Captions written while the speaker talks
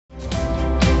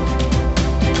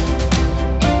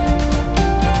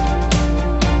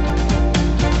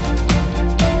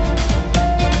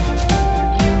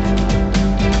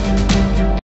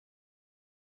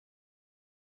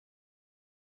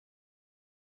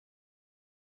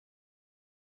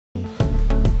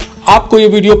आपको ये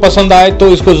वीडियो पसंद आए तो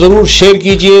इसको जरूर शेयर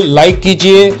कीजिए, लाइक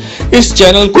कीजिए, इस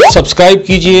चैनल को सब्सक्राइब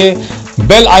कीजिए,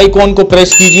 बेल आइकॉन को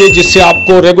प्रेस कीजिए जिससे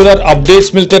आपको रेगुलर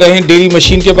अपडेट्स मिलते रहें डेली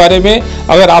मशीन के बारे में।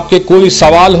 अगर आपके कोई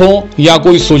सवाल हो या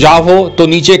कोई सुझाव हो तो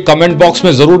नीचे कमेंट बॉक्स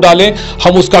में जरूर डालें,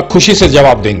 हम उसका खुशी से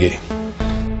जवाब देंगे।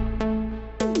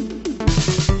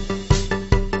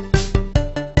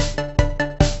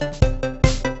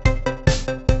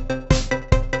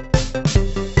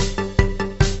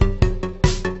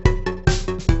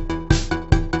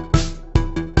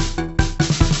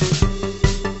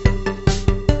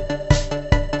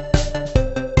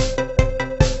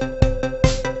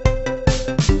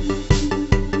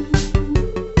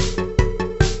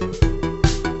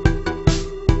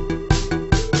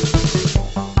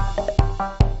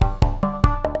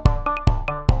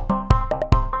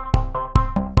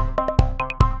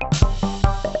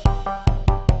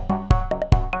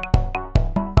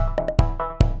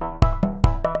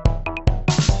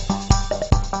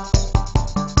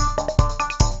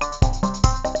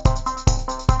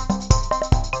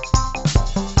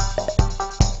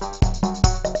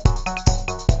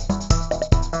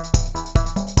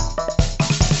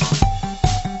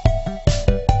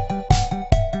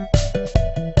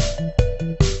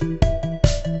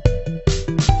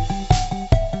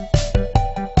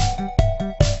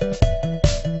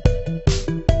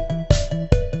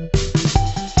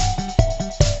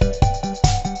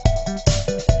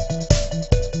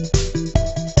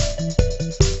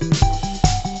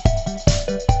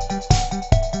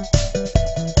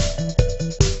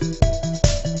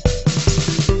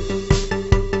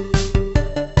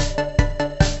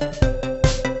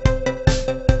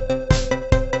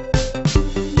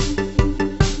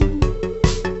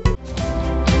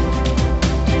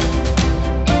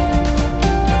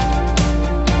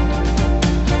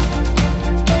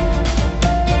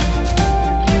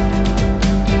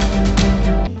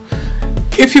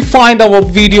 If you find our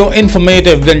video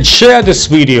informative, then share this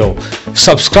video,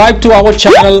 subscribe to our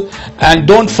channel, and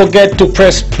don't forget to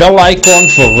press bell icon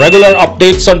for regular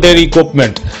updates on dairy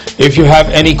equipment. If you have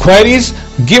any queries,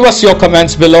 give us your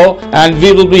comments below and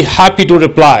we will be happy to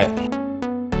reply.